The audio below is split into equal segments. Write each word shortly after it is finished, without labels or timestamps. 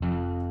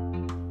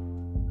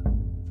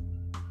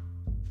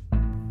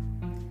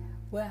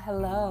Well,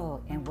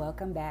 hello, and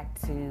welcome back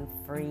to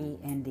Free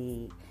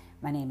Indeed.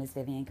 My name is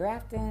Vivian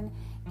Grafton,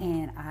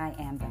 and I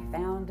am the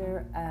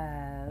founder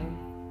of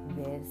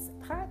this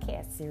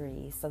podcast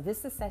series. So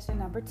this is session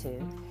number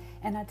 2,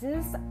 and I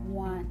just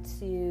want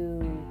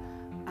to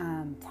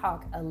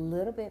talk a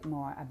little bit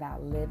more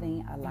about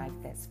living a life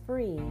that's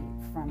free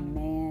from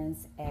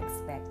man's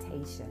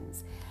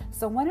expectations.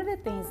 So one of the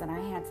things that I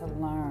had to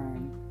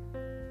learn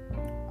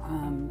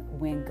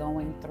when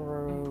going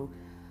through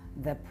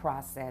the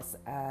process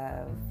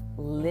of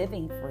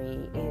living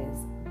free is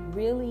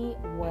really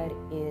what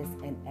is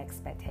an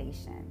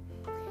expectation,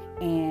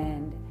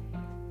 and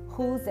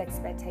whose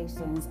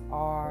expectations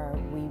are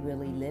we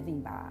really living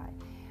by?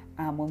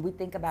 When we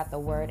think about the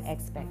word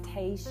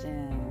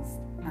expectations,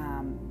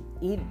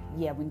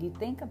 when you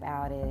think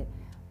about it,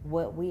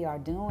 what we are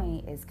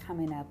doing is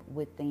coming up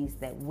with things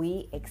that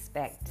we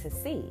expect to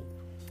see.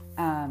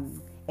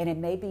 And it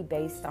may be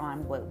based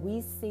on what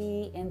we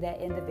see in that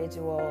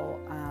individual,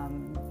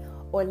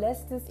 or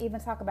let's just even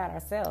talk about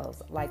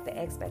ourselves, like the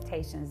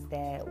expectations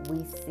that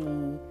we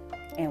see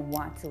and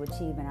want to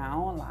achieve in our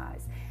own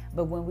lives.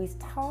 But when we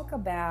talk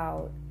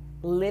about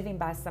living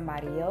by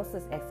somebody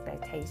else's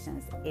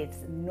expectations, it's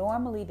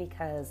normally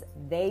because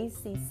they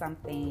see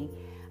something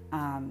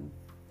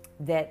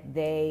that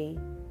they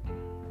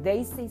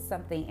see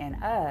something in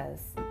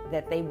us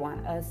that they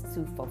want us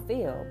to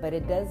fulfill, but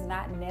it does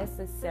not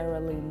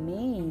necessarily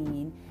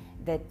mean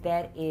that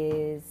that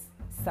is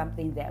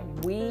something that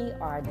we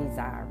are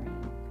desiring.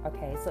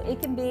 Okay, so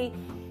it can be,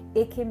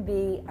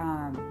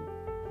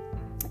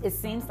 it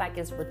seems like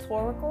it's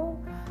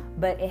rhetorical,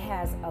 but it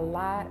has a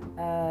lot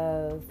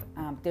of,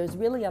 there's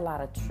really a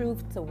lot of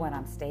truth to what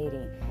I'm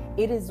stating.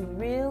 It is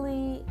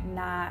really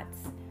not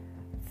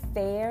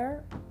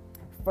fair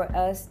for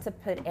us to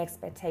put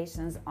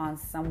expectations on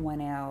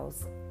someone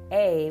else,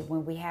 A,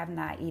 when we have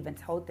not even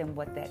told them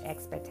what that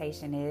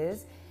expectation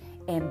is,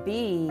 and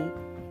B,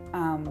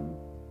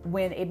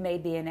 when it may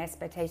be an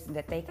expectation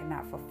that they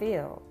cannot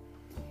fulfill.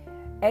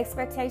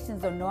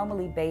 Expectations are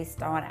normally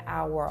based on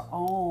our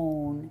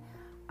own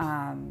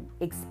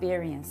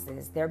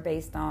experiences. They're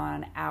based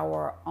on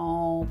our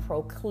own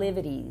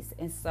proclivities.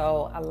 And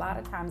so a lot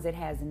of times it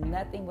has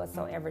nothing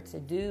whatsoever to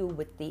do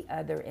with the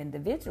other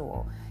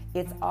individual.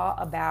 It's all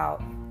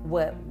about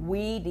what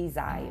we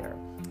desire.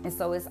 And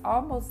so it's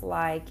almost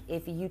like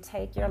if you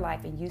take your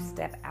life and you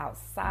step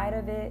outside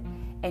of it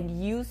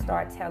and you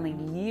start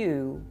telling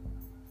you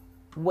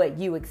what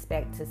you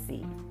expect to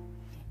see.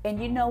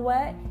 And you know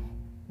what?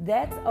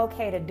 That's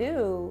okay to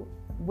do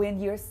when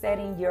you're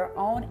setting your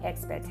own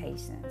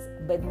expectations,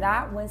 but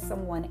not when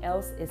someone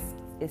else is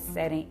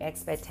setting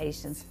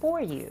expectations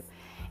for you.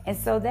 And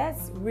so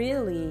that's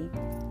really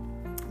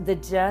the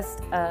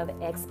gist of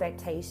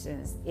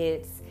expectations.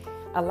 It's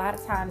a lot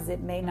of times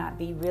it may not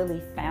be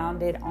really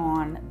founded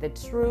on the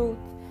truth.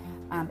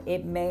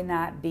 It may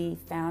not be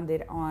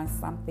founded on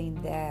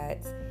something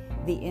that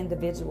the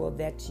individual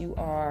that you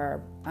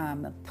are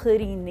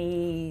putting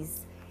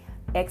these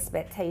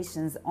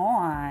expectations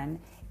on,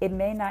 it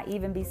may not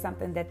even be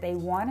something that they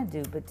want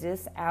to do, but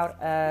just out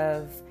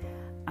of,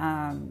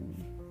 I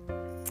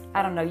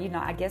don't know,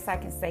 I guess I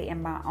can say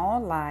in my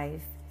own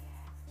life,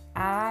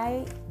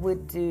 I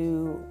would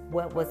do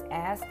what was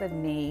asked of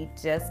me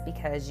just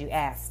because you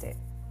asked it.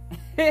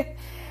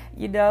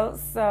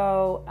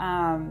 So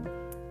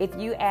if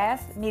you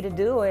asked me to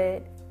do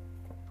it,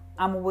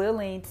 I'm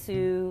willing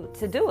to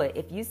do it.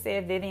 If you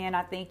said, Vivian,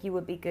 I think you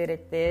would be good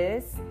at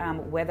this,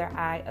 whether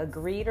I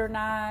agreed or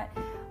not,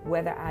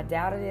 whether I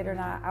doubted it or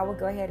not, I would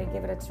go ahead and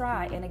give it a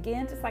try. And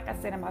again, just like I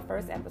said in my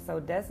first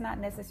episode, does not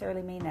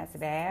necessarily mean that's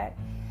bad.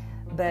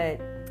 But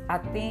I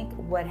think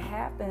what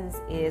happens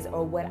is,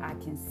 or what I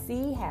can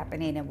see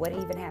happening and what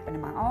even happened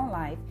in my own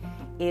life,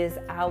 is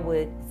I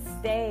would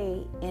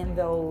stay in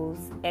those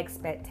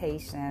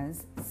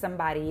expectations,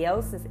 somebody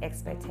else's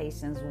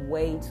expectations,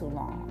 way too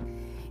long.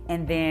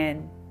 And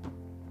then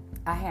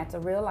I had to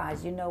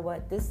realize, you know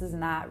what, this is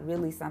not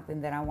really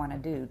something that I want to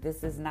do.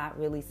 This is not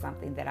really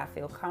something that I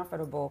feel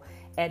comfortable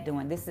at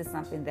doing. This is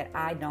something that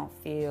I don't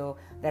feel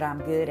that I'm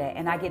good at,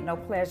 and I get no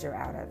pleasure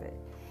out of it.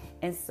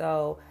 And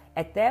so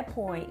at that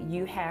point,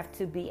 you have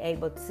to be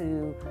able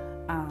to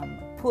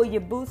pull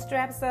your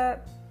bootstraps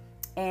up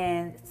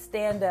and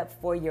stand up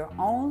for your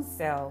own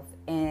self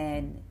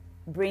and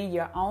bring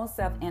your own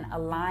self in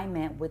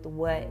alignment with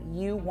what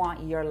you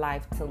want your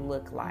life to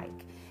look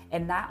like.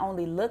 And not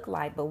only look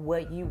like, but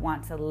what you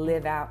want to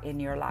live out in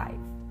your life,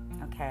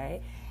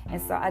 okay?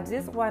 And so I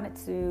just wanted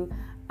to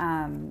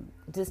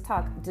just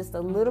talk just a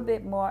little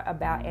bit more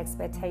about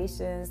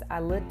expectations.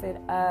 I looked it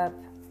up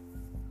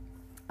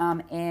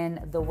in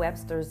the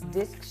Webster's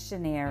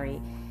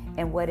Dictionary,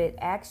 and what it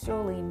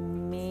actually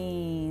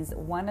means,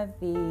 one of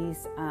the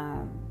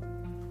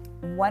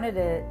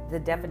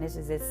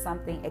definitions is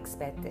something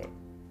expected.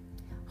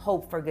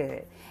 Hope for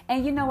good.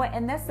 And you know what?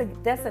 And that's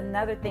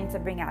another thing to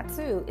bring out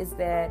too, is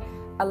that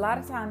a lot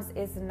of times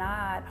it's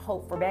not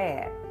hope for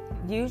bad.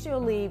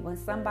 Usually when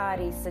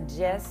somebody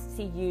suggests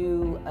to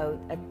you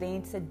a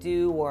thing to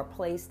do or a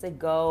place to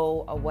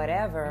go or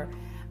whatever,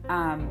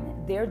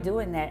 they're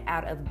doing that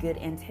out of good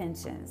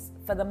intentions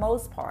for the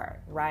most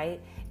part,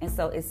 right? And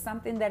so it's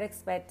something that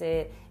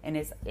expected, and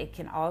it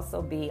can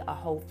also be a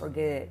hope for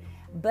good.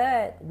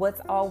 But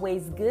what's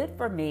always good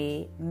for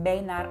me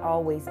may not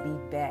always be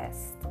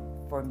best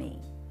for me.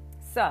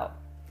 So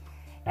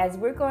as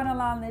we're going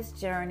along this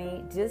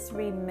journey, just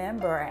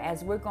remember,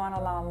 as we're going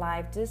along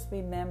life, just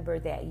remember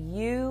that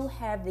you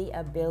have the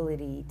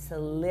ability to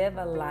live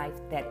a life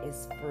that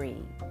is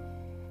free.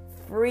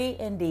 Free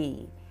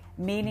indeed.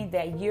 Meaning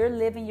that you're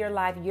living your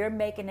life, you're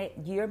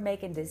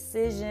making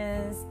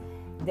decisions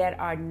that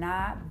are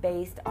not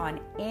based on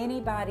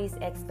anybody's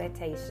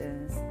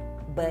expectations,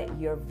 but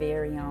your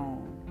very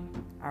own.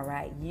 All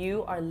right?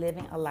 You are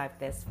living a life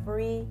that's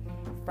free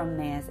from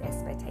man's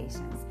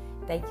expectations.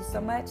 Thank you so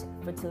much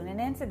for tuning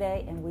in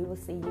today, and we will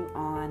see you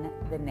on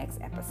the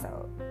next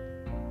episode.